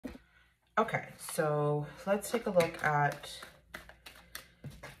Okay, so let's take a look at,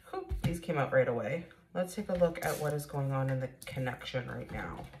 these came out right away. Let's take a look at what is going on in the connection right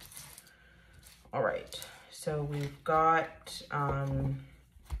now. All right, so we've got,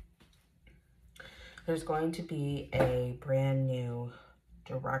 there's going to be a brand new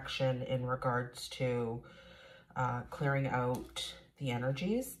direction in regards to clearing out the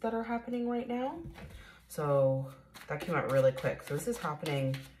energies that are happening right now. So that came out really quick. So this is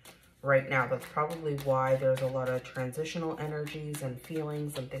happening right now. That's probably why there's a lot of transitional energies and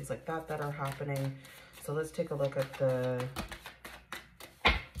feelings and things like that that are happening. So let's take a look at the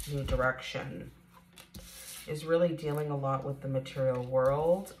new direction. Is really dealing a lot with the material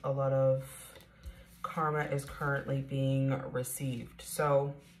world. A lot of karma is currently being received.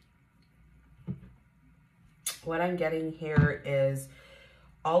 So what I'm getting here is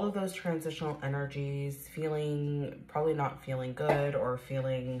all of those transitional energies, feeling, probably not feeling good or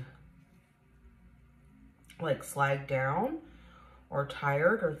feeling like slagged down or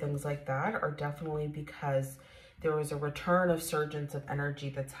tired or things like that, are definitely because there was a return of surgence of energy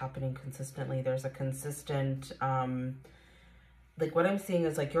that's happening consistently. There's a consistent, like what I'm seeing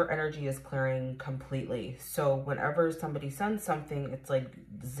is like your energy is clearing completely. So whenever somebody sends something, it's like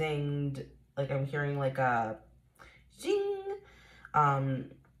zinged, like I'm hearing like a zing, in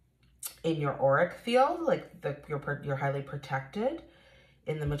your auric field, like you're highly protected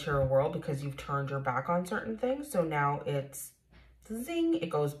in the material world because you've turned your back on certain things. So now it's zing, it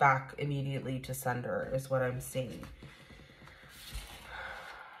goes back immediately to sender is what I'm seeing.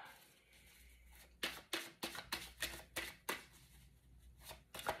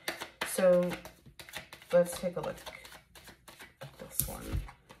 So let's take a look at this one.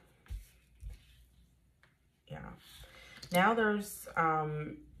 Yeah. Now there's,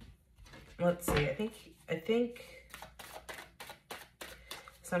 let's see, I think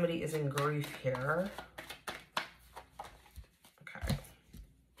somebody is in grief here.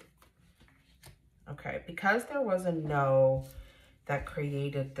 Okay, because there was a no that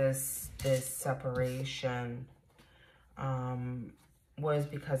created this separation, was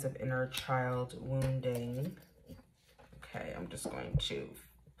because of inner child wounding. Okay, I'm just going to,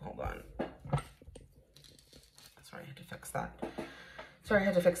 hold on. Sorry, I had to fix that. Sorry, I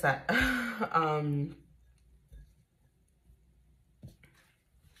had to fix that.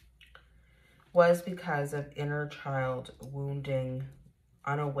 Was because of inner child wounding,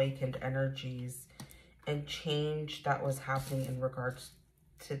 unawakened energies, and change that was happening in regards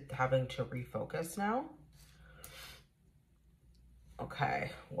to having to refocus now.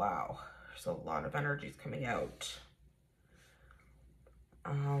 Okay, wow. There's a lot of energies coming out.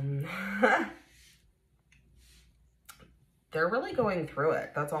 They're really going through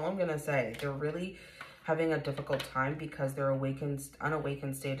it. That's all I'm gonna say. They're really having a difficult time because their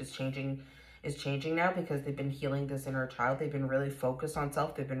unawakened state is changing now because they've been healing this inner child. They've been really focused on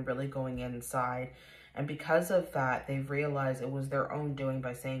self. They've been really going inside. And because of that, they've realized it was their own doing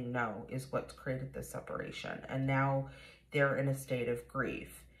by saying no is what's created this separation. And now they're in a state of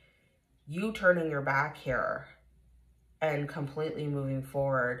grief. You turning your back here and completely moving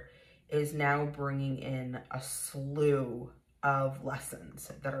forward is now bringing in a slew of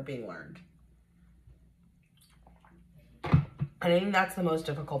lessons that are being learned. And I think that's the most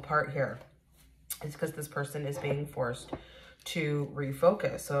difficult part here. It's because this person is being forced to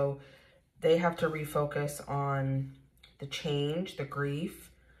refocus. So they have to refocus on the change, the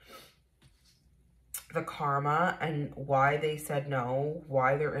grief, the karma, and why they said no,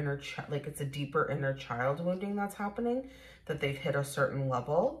 why their inner child, like it's a deeper inner child wounding that's happening, that they've hit a certain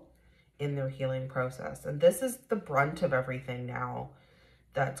level in their healing process. And this is the brunt of everything now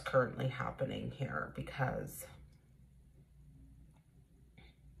that's currently happening here because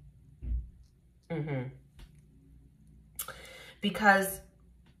because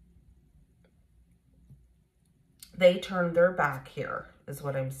they turned their back here is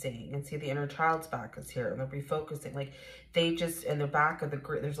what I'm seeing. And see, the inner child's back is here and they're refocusing. Like they just, in the back of the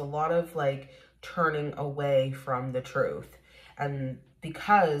group, there's a lot of like turning away from the truth. And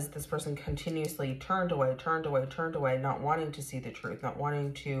because this person continuously turned away, not wanting to see the truth, not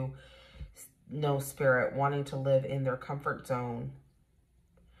wanting to know spirit, wanting to live in their comfort zone,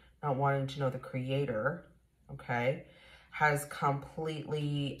 not wanting to know the creator, okay, has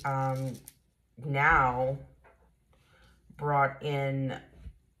completely now brought in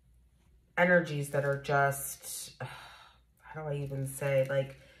energies that are just, how do I even say,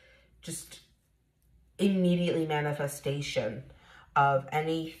 like just immediately manifestation of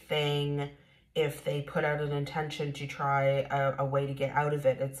anything. If they put out an intention to try a way to get out of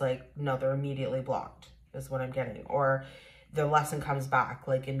it, it's like, no, they're immediately blocked is what I'm getting. Or the lesson comes back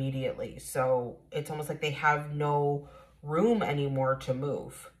like immediately. So it's almost like they have no room anymore to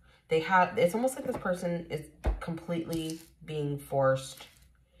move. It's almost like this person is completely being forced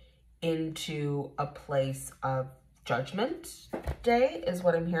into a place of judgment day is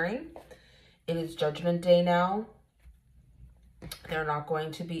what I'm hearing. It is judgment day now. They're not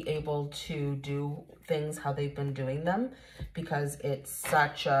going to be able to do things how they've been doing them because it's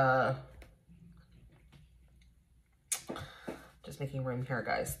such a, just making room here,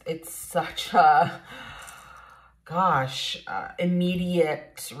 guys. It's such a, gosh,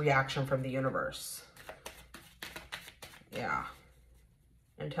 immediate reaction from the universe. Yeah.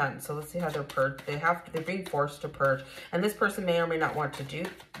 Intense. So let's see how they're purged. They're being forced to purge. And this person may or may not want to do,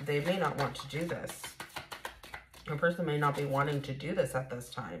 they may not want to do this. A person may not be wanting to do this at this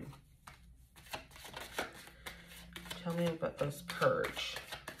time. Tell me about this purge.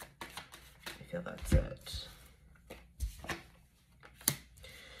 I feel that's it.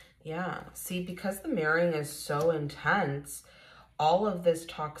 Yeah, see, because the mirroring is so intense, all of this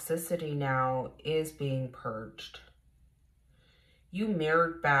toxicity now is being purged. You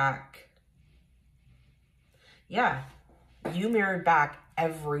mirrored back. Yeah, you mirrored back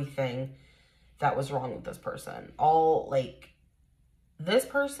everything that was wrong with this person. All, like, this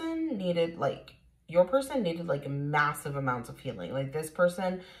person needed, like, your person needed, like, massive amounts of healing. Like, this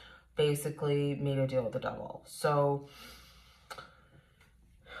person basically made a deal with the devil. So,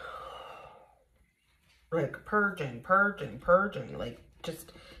 like, purging, like,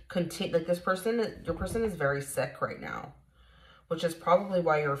 just continue. Like, this person, your person is very sick right now, which is probably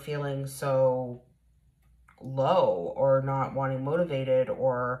why you're feeling so low or not wanting motivated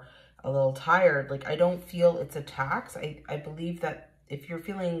or a little tired. Like, I don't feel it's attacks. I believe that if you're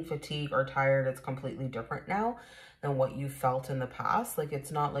feeling fatigue or tired, it's completely different now than what you felt in the past. Like,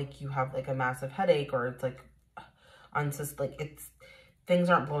 it's not like you have like a massive headache or it's like things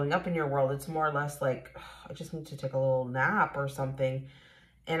aren't blowing up in your world. It's more or less like, I just need to take a little nap or something.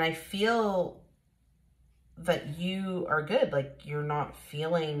 And I feel that you are good. Like, you're not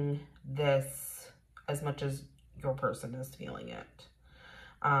feeling this as much as your person is feeling it.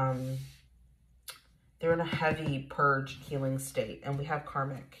 They're in a heavy purge healing state, and we have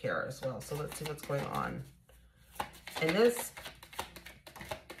karmic here as well. So let's see what's going on. And this,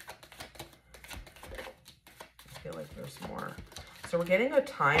 I feel like there's more. So we're getting a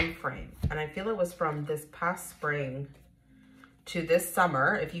time frame, and I feel it was from this past spring to this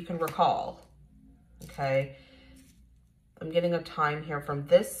summer, if you can recall. Okay, I'm getting a time here from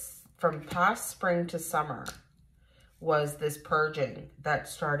past spring to summer was this purging that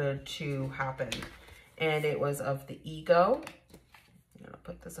started to happen. And it was of the ego. I'm gonna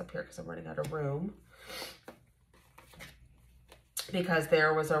put this up here because I'm running out of room. Because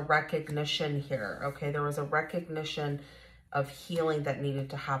there was a recognition here, okay? There was a recognition of healing that needed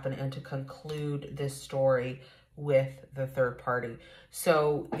to happen and to conclude this story with the third party.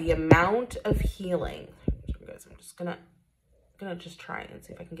 So the amount of healing, guys, I'm just gonna just try and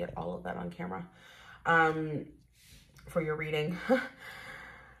see if I can get all of that on camera for your reading.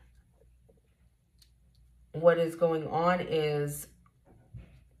 What is going on is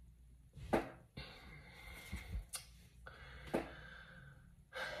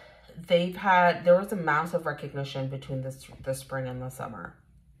there was a massive recognition between the spring and the summer,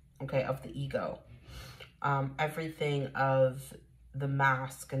 okay, of the ego. Everything of the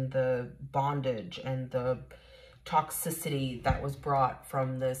mask and the bondage and the toxicity that was brought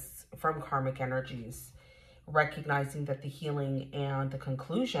from karmic energies, recognizing that the healing and the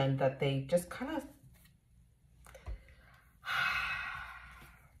conclusion that they just kind of,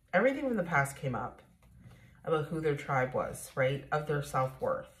 everything from the past came up about who their tribe was, right? Of their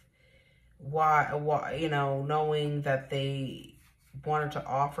self-worth. Why, you know, knowing that they wanted to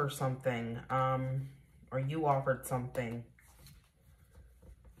offer something, or you offered something.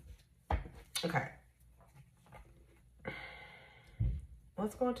 Okay.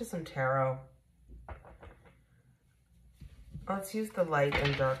 Let's go into some tarot. Let's use the light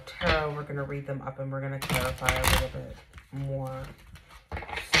and dark tarot. We're going to read them up and we're going to clarify a little bit more.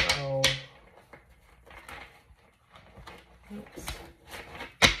 So, oops.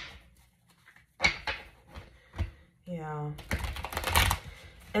 Yeah.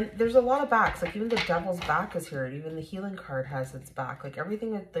 And there's a lot of backs. Like, even the devil's back is here. Even the healing card has its back. Like,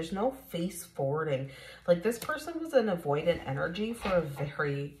 everything, there's no face forwarding. Like, this person was an avoidant energy for a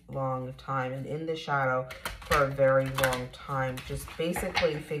very long time. And in the shadow for a very long time. Just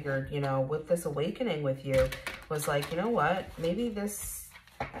basically figured, you know, with this awakening with you, was like, you know what? Maybe this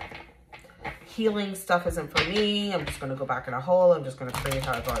healing stuff isn't for me. I'm just going to go back in a hole. I'm just going to create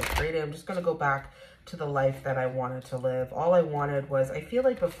how I've always created. I'm just going to go back to the life that I wanted to live. All I wanted was, I feel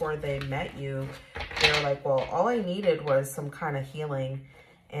like before they met you, they were like, well, all I needed was some kind of healing.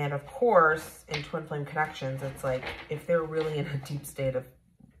 And of course, in twin flame connections, it's like, if they're really in a deep state of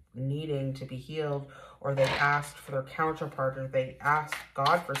needing to be healed, or they asked for their counterpart, or they asked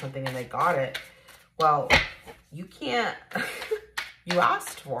God for something and they got it, well, you can't, you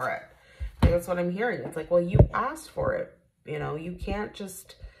asked for it. That's what I'm hearing. It's like, well, you asked for it. You know, you can't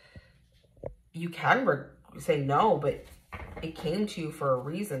just, you can say no, but it came to you for a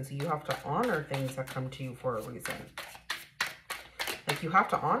reason. So you have to honor things that come to you for a reason. Like, you have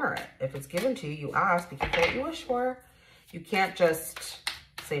to honor it. If it's given to you, you ask because that's what you wish for. You can't just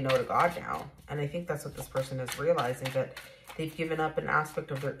say no to God now. And I think that's what this person is realizing, that they've given up an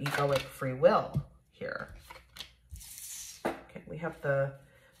aspect of their egoic free will here. Okay, we have the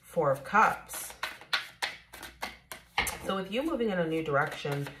Four of Cups. So with you moving in a new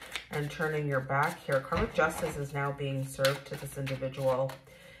direction and turning your back here, karmic justice is now being served to this individual.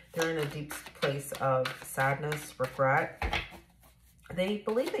 They're in a deep place of sadness, regret. They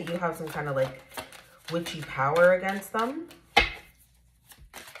believe that you have some kind of like witchy power against them.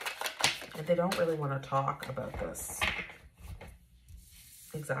 And they don't really want to talk about this.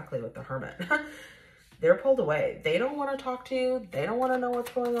 Exactly with the Hermit. They're pulled away. They don't want to talk to you. They don't want to know what's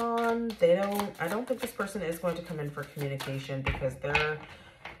going on. I don't think this person is going to come in for communication because they're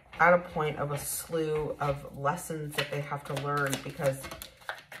at a point of a slew of lessons that they have to learn, because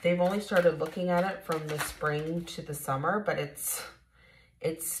they've only started looking at it from the spring to the summer, but it's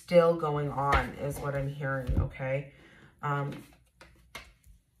still going on is what I'm hearing, okay?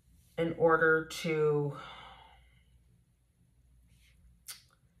 In order to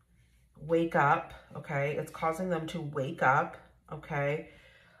wake up, okay? It's causing them to wake up, okay?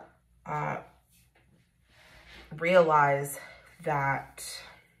 Realize that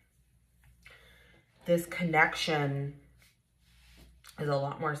this connection is a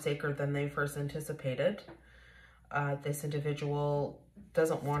lot more sacred than they first anticipated. This individual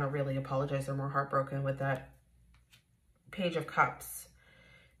doesn't want to really apologize. They're more heartbroken with that Page of Cups,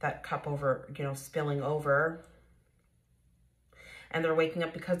 that cup over, you know, spilling over. And they're waking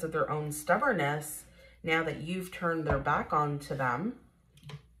up because of their own stubbornness now that you've turned their back onto them.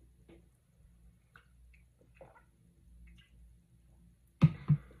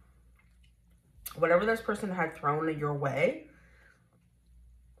 Whatever this person had thrown your way,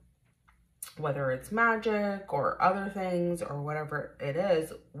 whether it's magic or other things or whatever it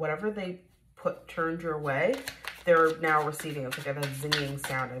is, whatever they turned your way, they're now receiving. It's like a zinging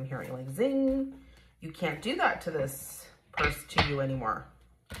sound I'm hearing, like zing. You can't do that to this person, to you anymore.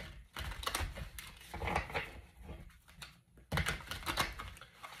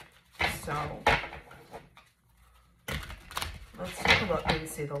 So let's take a look and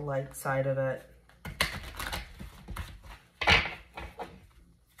see the light side of it.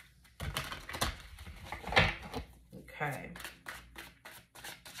 Okay.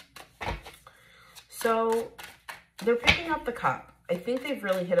 So they're picking up the cup. I think they've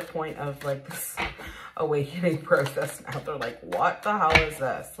really hit a point of like this awakening process now. They're like, what the hell is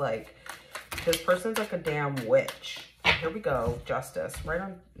this? Like, this person's like a damn witch. Here we go. Justice.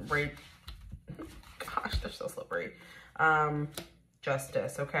 Right. Gosh, they're so slippery.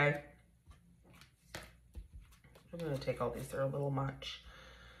 Justice, okay? I'm going to take all these. They're a little much,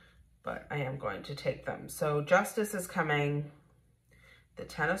 but I am going to take them. So justice is coming. The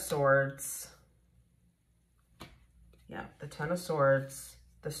Ten of Swords. Yeah, the Ten of Swords.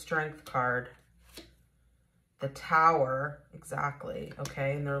 The Strength card. The Tower, exactly,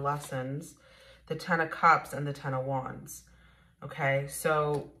 okay, and their lessons. The Ten of Cups and the Ten of Wands, okay?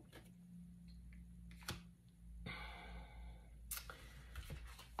 So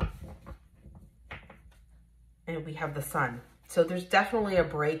and we have the Sun. So there's definitely a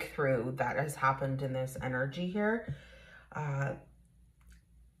breakthrough that has happened in this energy here.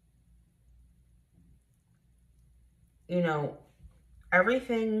 You know,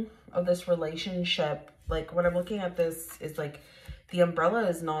 everything of this relationship, like when I'm looking at this, is like the umbrella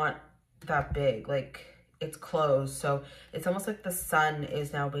is not that big, like it's closed. So it's almost like the sun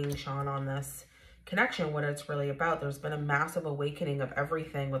is now being shone on this connection, what it's really about. There's been a massive awakening of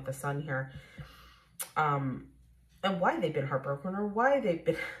everything with the sun here. And why they've been heartbroken, or why they've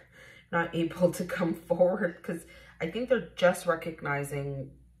been not able to come forward, because I think they're just recognizing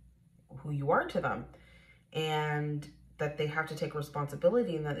who you are to them, and that they have to take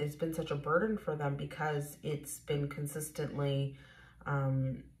responsibility, and that it's been such a burden for them because it's been consistently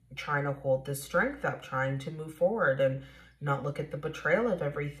trying to hold this strength up, trying to move forward. And, not look at the betrayal of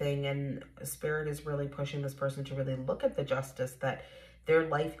everything. And Spirit is really pushing this person to really look at the justice, that their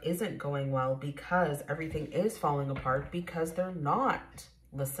life isn't going well because everything is falling apart because they're not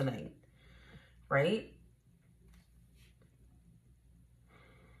listening, right?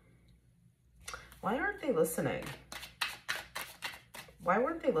 Why aren't they listening? Why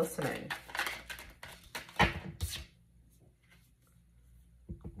weren't they listening?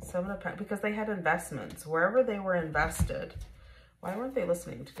 Seven of Pentacles, because they had investments. Wherever they were invested, why weren't they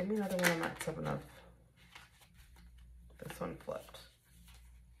listening? Give me another one on that Seven of... This one flipped.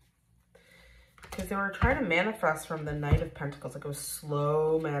 Because they were trying to manifest from the Knight of Pentacles. Like, it was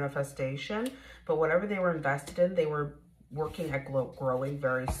slow manifestation. But whatever they were invested in, they were working at growing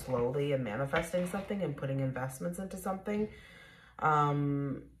very slowly and manifesting something and putting investments into something.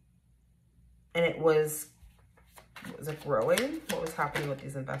 And it was it growing? What was happening with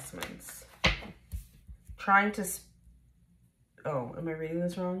these investments? Trying to... Oh, am I reading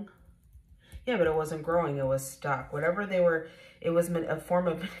this wrong? Yeah, but it wasn't growing. It was stuck. Whatever they were... It was a form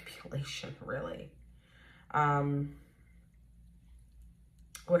of manipulation, really.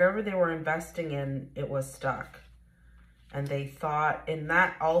 Whatever they were investing in, it was stuck. And they thought, and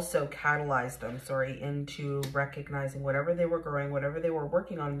that also catalyzed them, into recognizing whatever they were growing, whatever they were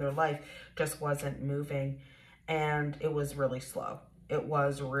working on in their life just wasn't moving. And it was really slow. It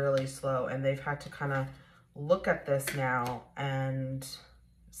was really slow. And they've had to kind of look at this now and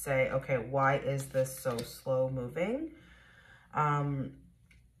say, okay, why is this so slow moving? And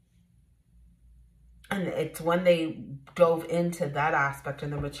it's when they dove into that aspect in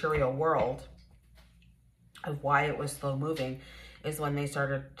the material world of why it was slow moving, is when they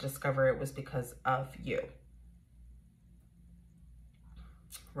started to discover it was because of you.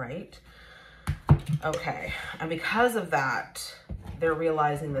 Right? Okay. And because of that, they're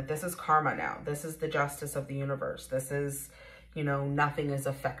realizing that this is karma now. This is the justice of the universe. This is, you know, nothing is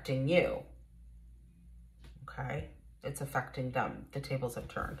affecting you. Okay? It's affecting them. The tables have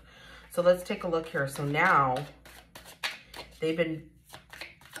turned. So let's take a look here. So now they've been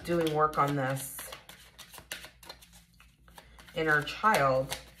doing work on this inner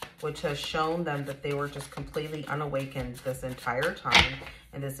child, which has shown them that they were just completely unawakened this entire time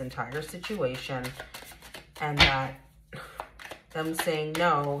in this entire situation, and that them saying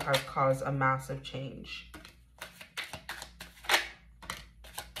no has caused a massive change.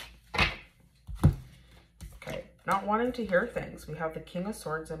 Okay, not wanting to hear things. We have the King of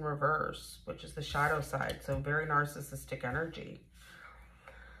Swords in reverse, which is the shadow side, so very narcissistic energy.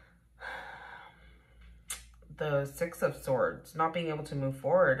 The Six of Swords, not being able to move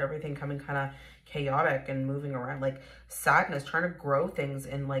forward, everything coming kind of chaotic and moving around, like sadness, trying to grow things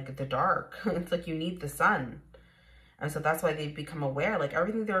in like the dark. It's like you need the sun. And so that's why they've become aware, like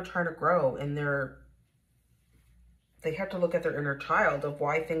everything they were trying to grow in they had to look at their inner child of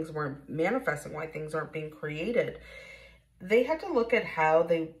why things weren't manifesting, why things aren't being created. They had to look at how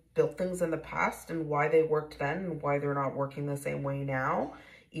they built things in the past and why they worked then and why they're not working the same way now.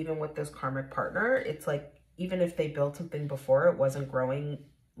 Even with this karmic partner, it's like, even if they built something before, it wasn't growing,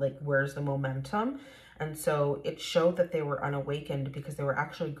 like where's the momentum? And so it showed that they were unawakened because they were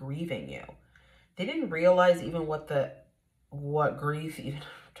actually grieving you. They didn't realize even what grief even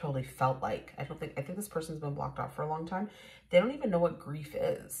totally felt like. I think this person's been blocked off for a long time. They don't even know what grief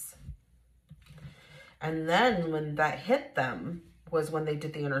is. And then when that hit them was when they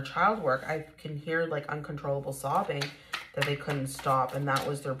did the inner child work. I can hear like uncontrollable sobbing that they couldn't stop. And that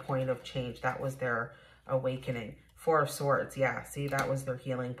was their point of change. That was their awakening. Four of Swords. Yeah. See, that was their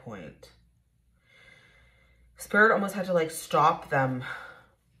healing point. Spirit almost had to like stop them.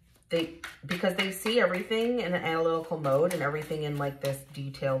 Because they see everything in an analytical mode and everything in like this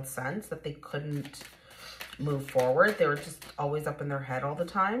detailed sense that they couldn't move forward. They were just always up in their head all the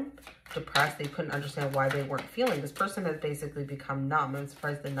time, depressed. They couldn't understand why they weren't feeling. This person has basically become numb. I'm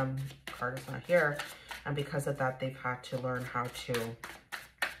surprised the numb card is not here. And because of that, they've had to learn how to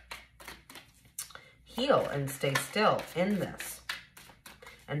heal and stay still in this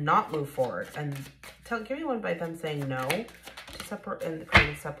and not move forward. And give me one by them saying no to separate and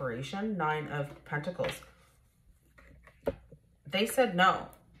creating separation. 9 of Pentacles. They said no.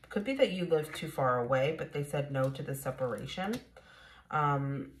 Could be that you live too far away, but they said no to the separation. I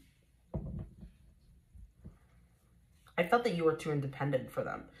felt that you were too independent for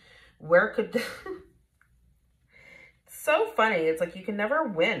them. Where could... So funny. It's like you can never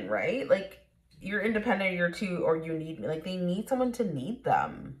win, right? Like you're independent, you're too, or you need, like they need someone to need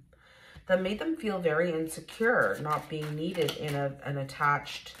them. That made them feel very insecure, not being needed in an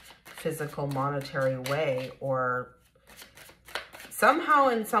attached physical monetary way, or somehow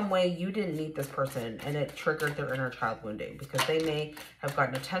in some way you didn't meet this person and it triggered their inner child wounding, because they may have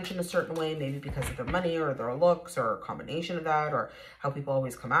gotten attention a certain way, maybe because of their money or their looks or a combination of that, or how people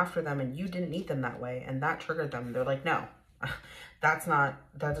always come after them, and you didn't meet them that way, and that triggered them. They're like, no, that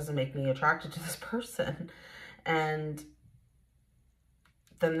doesn't make me attracted to this person. And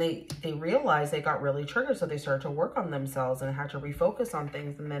then they realized they got really triggered, so they started to work on themselves and had to refocus on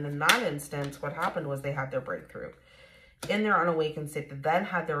things. And then in that instance, what happened was they had their breakthrough in their unawakened state, that then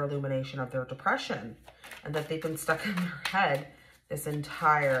had their illumination of their depression, and that they've been stuck in their head this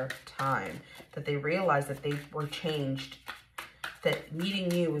entire time, that they realized that they were changed, that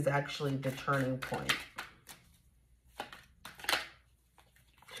meeting you was actually the turning point.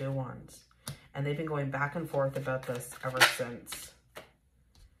 2 of Wands. And they've been going back and forth about this ever since.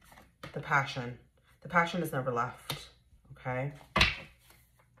 The passion has never left, okay?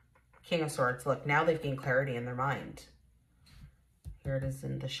 King of Swords. Look, now they've gained clarity in their mind. Here it is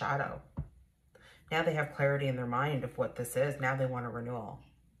in the shadow. Now they have clarity in their mind of what this is. Now they want a renewal.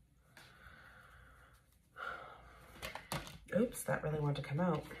 Oops, that really wanted to come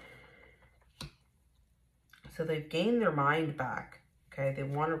out. So they've gained their mind back. Okay, they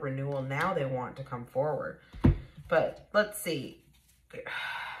want a renewal. Now they want to come forward. But let's see.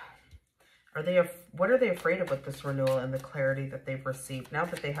 What are they afraid of with this renewal and the clarity that they've received now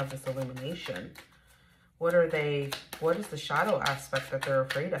that they have this illumination? What is the shadow aspect that they're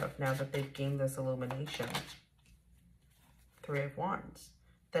afraid of now that they've gained this illumination? 3 of Wands.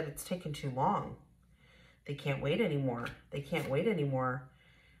 That it's taken too long. They can't wait anymore. They can't wait anymore.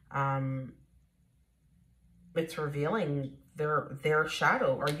 It's revealing their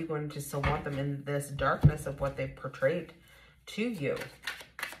shadow. Are you going to still want them in this darkness of what they've portrayed to you?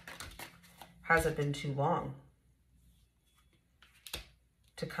 Has it been too long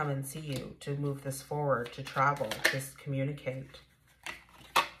to come and see you, to move this forward, to travel, to communicate,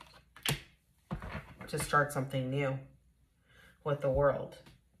 to start something new with the world?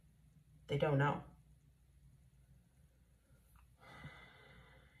 They don't know.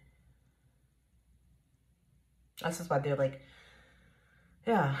 This is why they're like,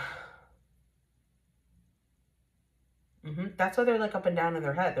 yeah. That's why they're like up and down in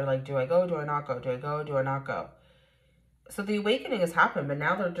their head. They're like, do I go? Do I not go? Do I go? Do I not go? So the awakening has happened, but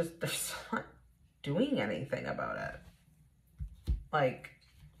now they're still not doing anything about it. Like,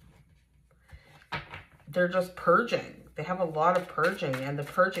 they're just purging. They have a lot of purging, and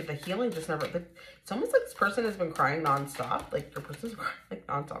the healing just never, it's almost like this person has been crying nonstop. Like, your person's crying like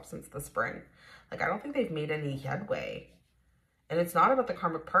nonstop since the spring. Like, I don't think they've made any headway. And it's not about the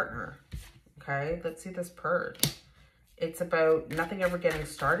karmic partner. Okay, let's see this purge. It's about nothing ever getting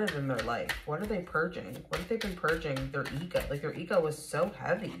started in their life. What are they purging? What have they been purging? Their ego. Like, their ego was so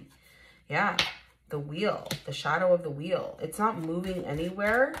heavy. Yeah, the wheel, the shadow of the wheel. It's not moving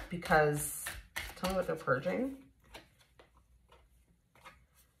anywhere because, tell me what they're purging.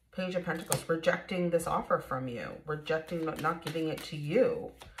 Page of Pentacles, rejecting this offer from you. Rejecting, not giving it to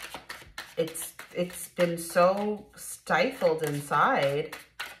you. It's been so stifled inside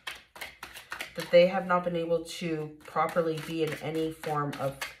that they have not been able to properly be in any form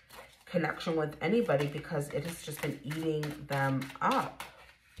of connection with anybody because it has just been eating them up.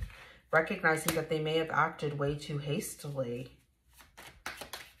 Recognizing that they may have acted way too hastily.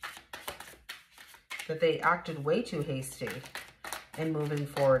 That they acted way too hasty in moving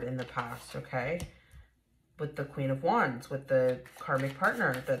forward in the past, okay? With the Queen of Wands, with the karmic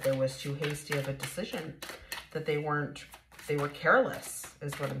partner, that there was too hasty of a decision. That they were careless,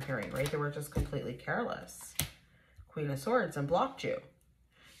 is what I'm hearing, right? They were just completely careless. Queen of Swords, and blocked you.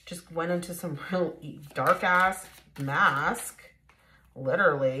 Just went into some real dark ass mask,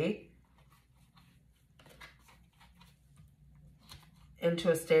 literally, into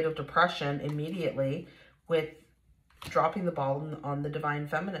a state of depression immediately, with dropping the ball on the divine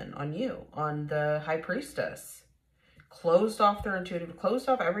feminine, on you, on the high priestess. Closed off their intuitive, closed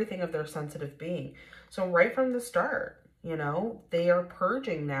off everything of their sensitive being. So right from the start, you know, they are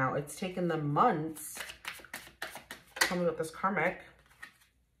purging now. It's taken them months, tell me about this karmic,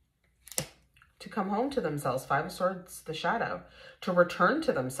 to come home to themselves. 5 of Swords, the shadow, to return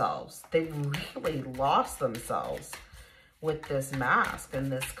to themselves. They really lost themselves with this mask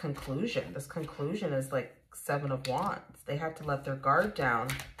and this conclusion. This conclusion is like 7 of Wands. They had to let their guard down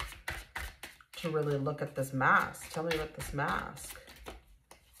to really look at this mask. Tell me about this mask.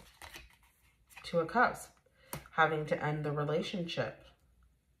 2 of Cups. Having to end the relationship.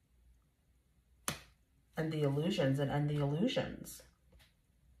 And the illusions, and end the illusions.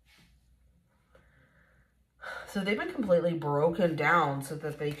 So they've been completely broken down so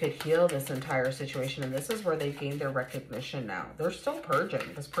that they could heal this entire situation. And this is where they've gained their recognition now. They're still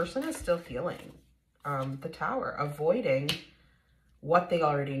purging. This person is still healing. The Tower, avoiding what they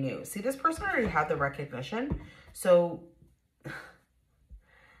already knew. See, this person already had the recognition. So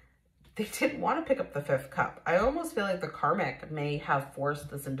they didn't want to pick up the 5th cup. I almost feel like the karmic may have forced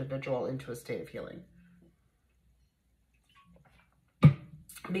this individual into a state of healing,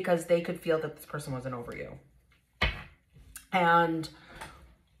 because they could feel that this person wasn't over you. And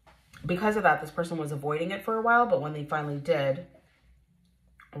because of that, this person was avoiding it for a while, but when they finally did,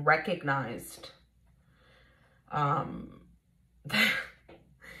 recognized that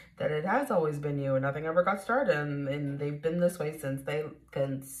it has always been you and nothing ever got started, and they've been this way since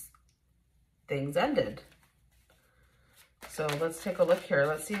things ended. So let's take a look here.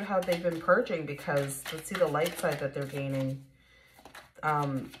 Let's see how they've been purging, because let's see the light side that they're gaining.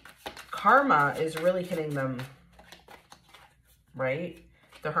 Karma is really hitting them, right?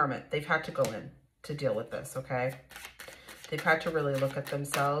 The Hermit, they've had to go in to deal with this, okay? They've had to really look at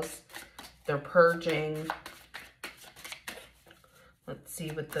themselves. They're purging. Let's see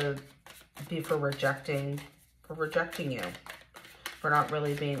what the be for rejecting you, for not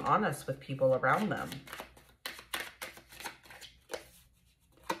really being honest with people around them.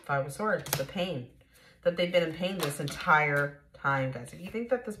 5 of Swords, the pain. That they've been in pain this entire time, guys. If you think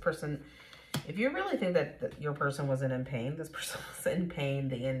that this person, if you really think that your person wasn't in pain, this person was in pain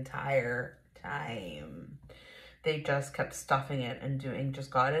the entire time. They just kept stuffing it and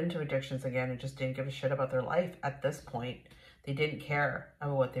just got into addictions again and just didn't give a shit about their life at this point. They didn't care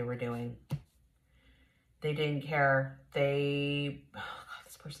about what they were doing. They didn't care. Oh God,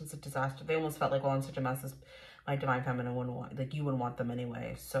 this person's a disaster. They almost felt like, well, I'm such a mess. My divine feminine wouldn't want, like, you wouldn't want them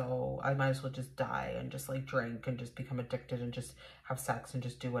anyway. So I might as well just die and just like drink and just become addicted and just have sex and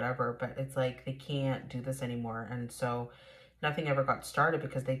just do whatever. But it's like, they can't do this anymore. And so nothing ever got started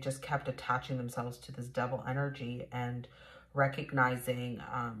because they just kept attaching themselves to this devil energy and recognizing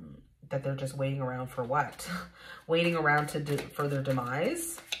that they're just waiting around for what? Waiting around for their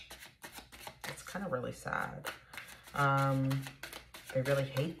demise. It's kind of really sad. They really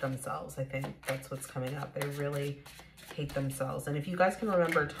hate themselves. I think that's what's coming up. They really hate themselves. And if you guys can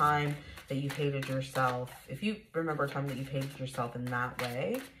remember a time that you hated yourself, if you remember a time that you've hated yourself in that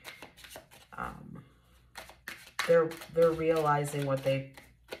way, they're realizing what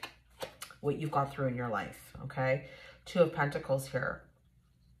you've got through in your life, okay? 2 of Pentacles here.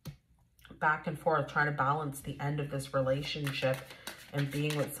 Back and forth, trying to balance the end of this relationship and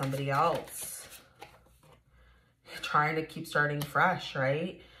being with somebody else. Trying to keep starting fresh,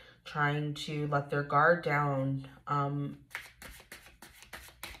 right? Trying to let their guard down.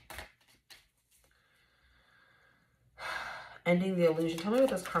 Ending the illusion. Tell me about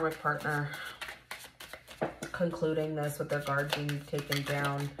this karmic partner concluding this with their guard being taken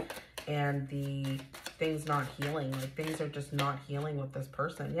down and the things not healing. Like, things are just not healing with this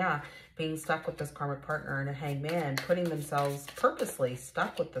person. Yeah, being stuck with this karmic partner and a hangman, putting themselves purposely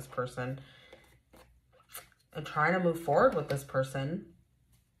stuck with this person and trying to move forward with this person,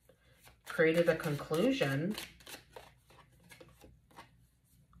 created a conclusion.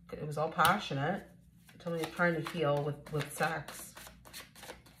 It was all passionate. Tell me you're trying to heal with sex.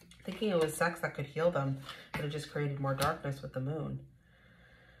 Thinking it was sex that could heal them, but it just created more darkness with the moon.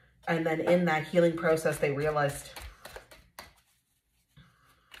 And then in that healing process, they realized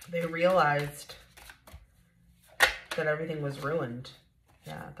that everything was ruined.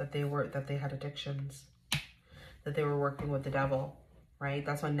 Yeah, that they had addictions, that they were working with the devil, right?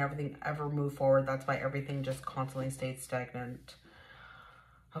 That's why everything ever moved forward. That's why everything just constantly stayed stagnant.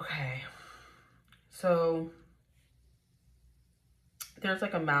 Okay. So there's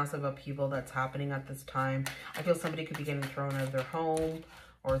like a massive upheaval that's happening at this time. I feel somebody could be getting thrown out of their home,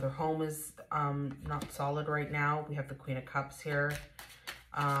 or their home is not solid right now. We have the Queen of Cups here.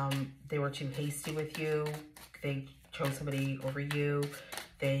 They were too hasty with you. They chose somebody over you.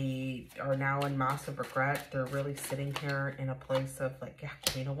 They are now in massive regret. They're really sitting here in a place of like, yeah,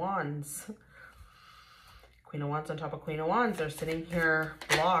 Queen of Wands. Queen of Wands on top of Queen of Wands. They're sitting here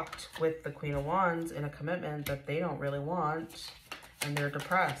blocked with the Queen of Wands in a commitment that they don't really want. And they're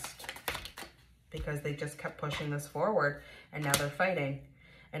depressed because they just kept pushing this forward. And now they're fighting.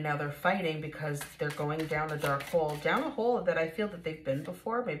 And now they're fighting because they're going down a dark hole. Down a hole that I feel that they've been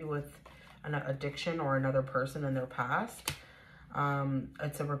before. Maybe with an addiction or another person in their past.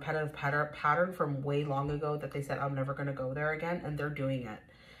 It's a repetitive pattern from way long ago that they said, I'm never going to go there again. And they're doing it.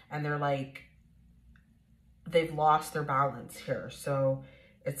 And they're like, they've lost their balance here. So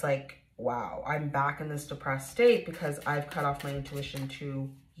it's like, wow, I'm back in this depressed state because I've cut off my intuition to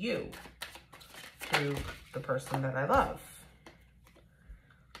you. to the person that I love.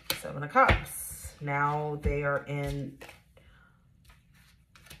 7 of Cups. Now they are in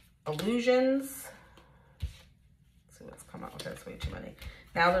illusions. Let's see what's come out. Okay, that's way too many.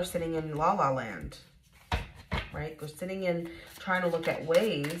 Now they're sitting in La La Land, right? They're sitting in trying to look at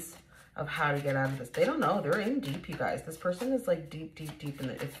ways of how to get out of this. They don't know. They're in deep, you guys. This person is like deep, deep, deep in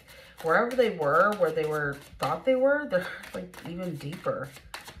it. If wherever they were, where they were, thought they were, they're like even deeper.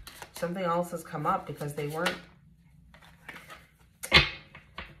 Something else has come up because they weren't.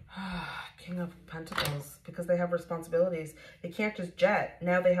 King of Pentacles, because they have responsibilities. They can't just jet.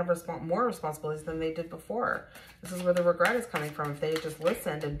 Now they have more responsibilities than they did before. This is where the regret is coming from. If they had just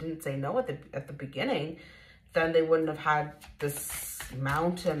listened and didn't say no at the beginning, then they wouldn't have had this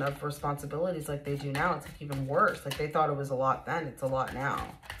mountain of responsibilities like they do now. It's like even worse. Like they thought it was a lot then. It's a lot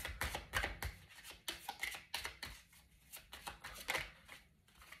now.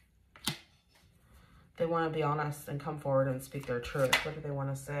 They want to be honest and come forward and speak their truth. What do they want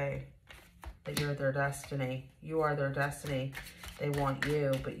to say? That you're their destiny. You are their destiny. They want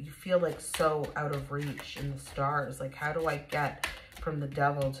you, but you feel like so out of reach in the stars. Like, how do I get from the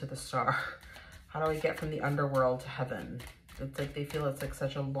devil to the star? How do I get from the underworld to heaven? It's like they feel it's like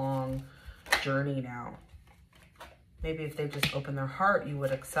such a long journey now. Maybe if they just open their heart, you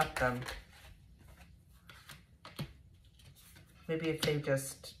would accept them. Maybe if they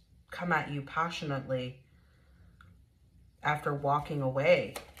just come at you passionately after walking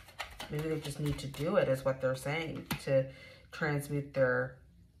away. Maybe they just need to do it, is what they're saying, to transmute their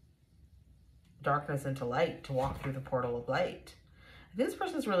darkness into light, to walk through the portal of light. I think this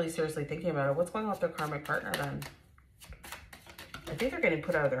person's really seriously thinking about it. What's going on with their karmic partner then? I think they're getting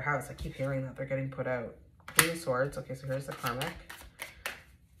put out of their house. I keep hearing that they're getting put out. Queen of Swords. Okay, so here's the karmic.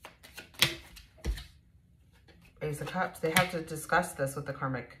 Ace of Cups. They have to discuss this with the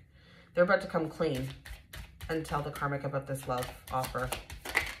karmic. They're about to come clean and tell the karmic about this love offer.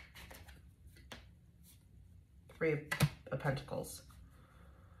 3 of Pentacles.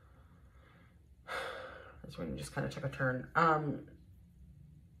 This one just kind of took a turn.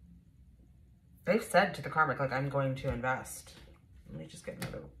 They've said to the karmic, like, I'm going to invest. Let me just get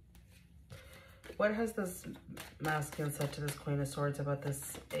another. What has this masculine said to this Queen of Swords about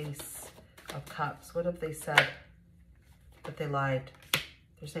this Ace of Cups? What have they said? That they lied.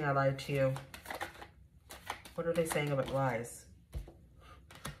 They're saying I lied to you. What are they saying about lies?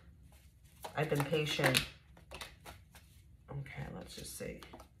 I've been patient. Okay, let's just see.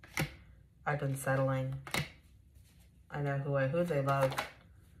 I've been settling. I know who they love.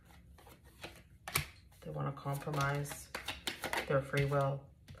 They want to compromise their free will.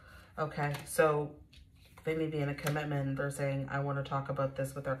 Okay, so they may be in a commitment. They're saying, I want to talk about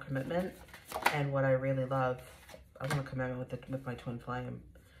this with our commitment and what I really love. I want a commitment with my twin flame.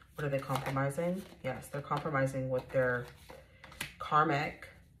 What are they compromising? Yes, they're compromising with their karmic,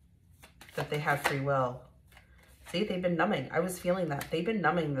 that they have free will. See, they've been numbing. I was feeling that. They've been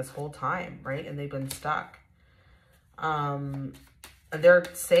numbing this whole time, right? And they've been stuck. And they're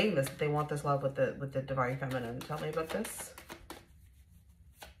saying this, they want this love with the divine feminine. Tell me about this.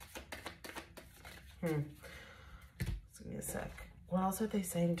 Give me a sec. What else are they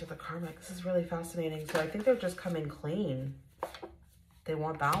saying to the karmic? This is really fascinating. So I think they're just coming clean. They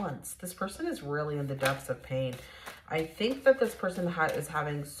want balance. This person is really in the depths of pain. I think that this person is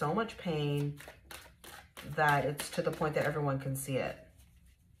having so much pain that it's to the point that everyone can see it.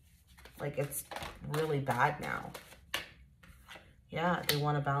 Like, it's really bad now. Yeah, they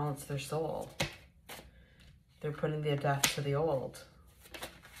want to balance their soul. They're putting the death to the old.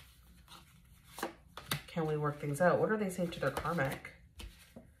 Can we work things out? What are they saying to their karmic?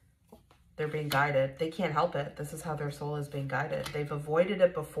 They're being guided. They can't help it. This is how their soul is being guided. They've avoided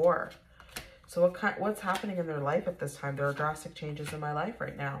it before. So what's happening in their life at this time? There are drastic changes in my life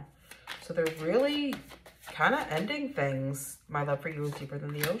right now. So they're really kind of ending things. My love for you is deeper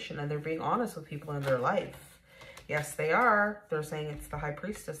than the ocean. And they're being honest with people in their life. Yes, they are. They're saying it's the high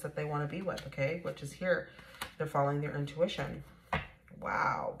priestess that they want to be with, okay? Which is here. They're following their intuition.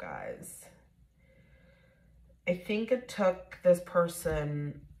 Wow, guys. I think it took this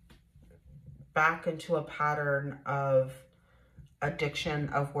person back into a pattern of addiction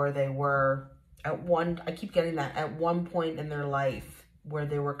of where they were at I keep getting that, at one point in their life where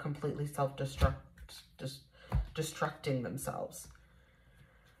they were completely destructing themselves.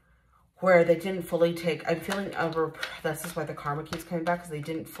 Where they didn't fully take, I'm feeling this is why the karma keeps coming back, because they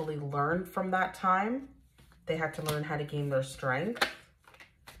didn't fully learn from that time. They had to learn how to gain their strength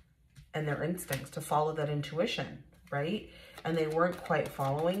and their instincts to follow that intuition, right? And they weren't quite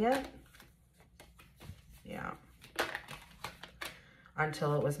following it. Yeah.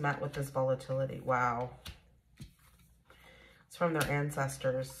 until it was met with this volatility. Wow. It's from their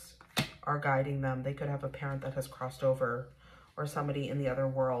ancestors are guiding them. They could have a parent that has crossed over, or somebody in the other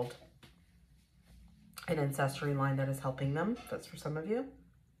world, an ancestry line that is helping them. That's for some of you.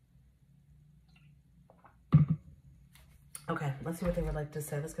 Okay, let's see what they would like to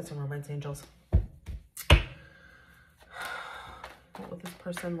say. Let's get some romance angels. What would this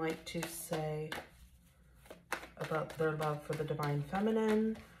person like to say about their love for the divine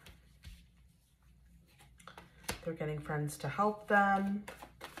feminine? They're getting friends to help them.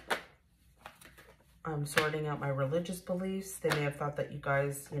 I'm sorting out my religious beliefs. They may have thought that you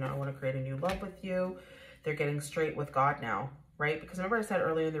guys, you know, I want to create a new love with you. They're getting straight with God now, right? Because remember I said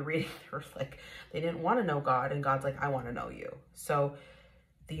earlier in the reading, they were like, they didn't want to know God, and God's like, I want to know you. So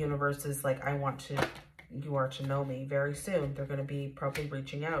the universe is like, you are to know me very soon. They're going to be probably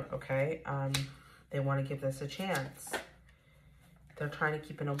reaching out, okay? They want to give this a chance. They're trying to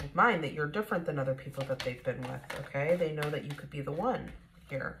keep an open mind that you're different than other people that they've been with, okay? They know that you could be the one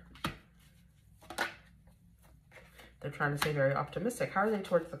here. They're trying to stay very optimistic. How are they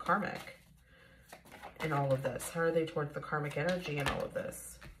towards the karmic in all of this? How are they towards the karmic energy in all of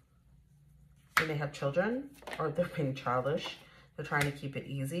this? They may have children, or they're being childish. They're trying to keep it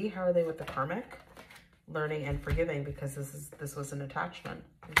easy. How are they with the karmic? Learning and forgiving, because this was an attachment,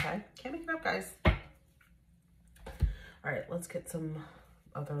 okay? Can't make it up, guys. All right, let's get some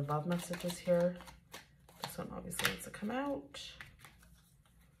other love messages here. This one obviously needs to come out.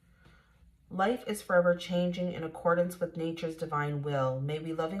 Life is forever changing in accordance with nature's divine will. May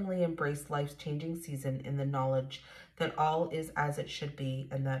we lovingly embrace life's changing season in the knowledge that all is as it should be,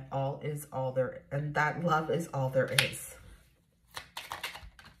 and that love is all there is.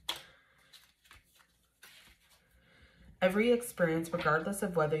 Every experience, regardless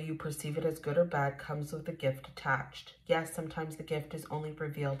of whether you perceive it as good or bad, comes with a gift attached. Yes, sometimes the gift is only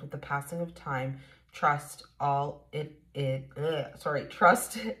revealed with the passing of time. Trust is all it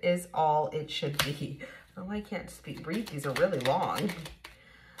should be. Oh, I can't read. These are really long.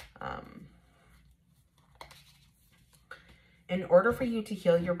 In order for you to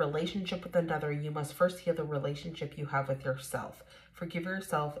heal your relationship with another, you must first heal the relationship you have with yourself. Forgive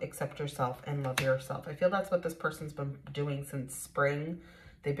yourself, accept yourself, and love yourself. I feel that's what this person's been doing since spring.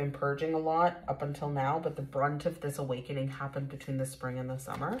 They've been purging a lot up until now, but the brunt of this awakening happened between the spring and the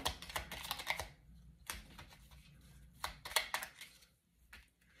summer.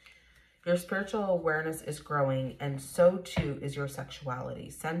 Your spiritual awareness is growing, and so too is your sexuality.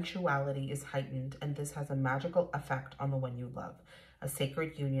 Sensuality is heightened, and this has a magical effect on the one you love. A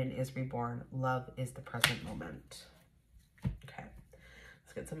sacred union is reborn. Love is the present moment. Okay,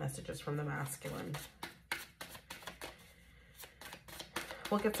 let's get some messages from the masculine.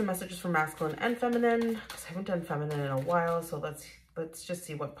 We'll get some messages from masculine and feminine, because I haven't done feminine in a while, so let's just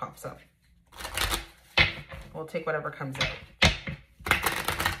see what pops up. We'll take whatever comes out.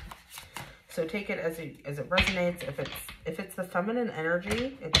 So take it as it resonates. If it's the feminine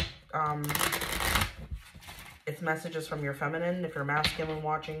energy, it's messages from your feminine. If you're masculine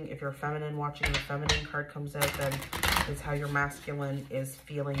watching, if you're feminine watching, the feminine card comes out, then it's how your masculine is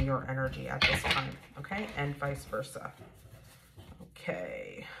feeling your energy at this time, okay? And vice versa.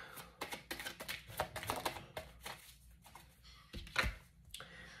 Okay.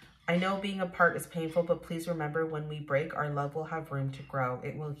 I know being apart is painful, but please remember, when we break, our love will have room to grow.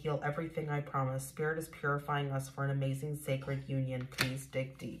 It will heal everything, I promise. Spirit is purifying us for an amazing sacred union. Please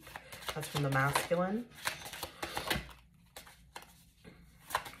dig deep. That's from the masculine.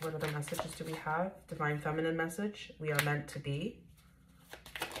 What other messages do we have? Divine feminine message. We are meant to be.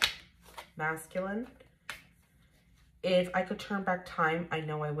 Masculine. If I could turn back time, I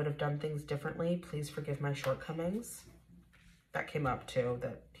know I would have done things differently. Please forgive my shortcomings. That came up too,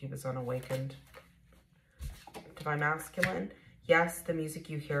 that he was unawakened. Divine masculine. Yes, the music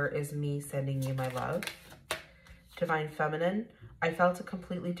you hear is me sending you my love. Divine feminine. I felt a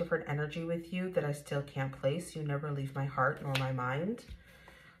completely different energy with you that I still can't place. You never leave my heart nor my mind.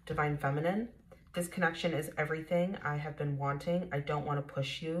 Divine feminine. This connection is everything I have been wanting. I don't want to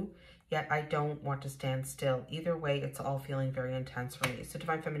push you, yet I don't want to stand still. Either way, it's all feeling very intense for me. So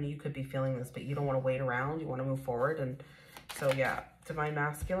divine feminine, you could be feeling this, but you don't want to wait around. You want to move forward. And so yeah, divine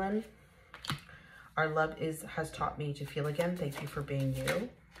masculine. Our love has taught me to feel again. Thank you for being you.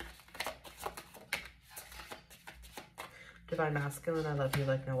 Divine masculine, I love you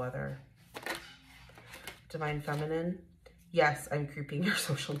like no other. Divine feminine. Yes, I'm creeping your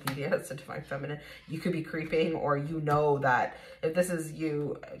social media. So divine feminine, you could be creeping, or you know that if this is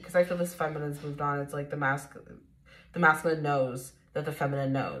you, because I feel this feminine's moved on. It's like the masculine knows that the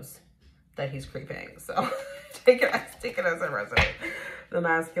feminine knows that he's creeping. So take it as it resonates. The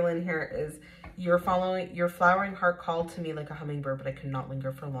masculine here is, your flowering heart called to me like a hummingbird, but I could not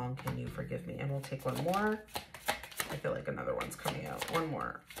linger for long. Can you forgive me? And we'll take one more. I feel like another one's coming out. One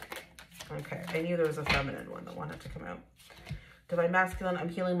more. Okay, I knew there was a feminine one that wanted to come out. Divine masculine, I'm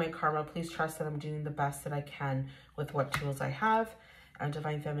healing my karma. Please trust that I'm doing the best that I can with what tools I have. And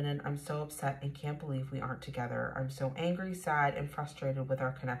divine feminine, I'm so upset and can't believe we aren't together. I'm so angry, sad, and frustrated with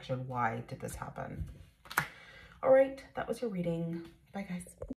our connection. Why did this happen? All right, that was your reading. Bye, guys.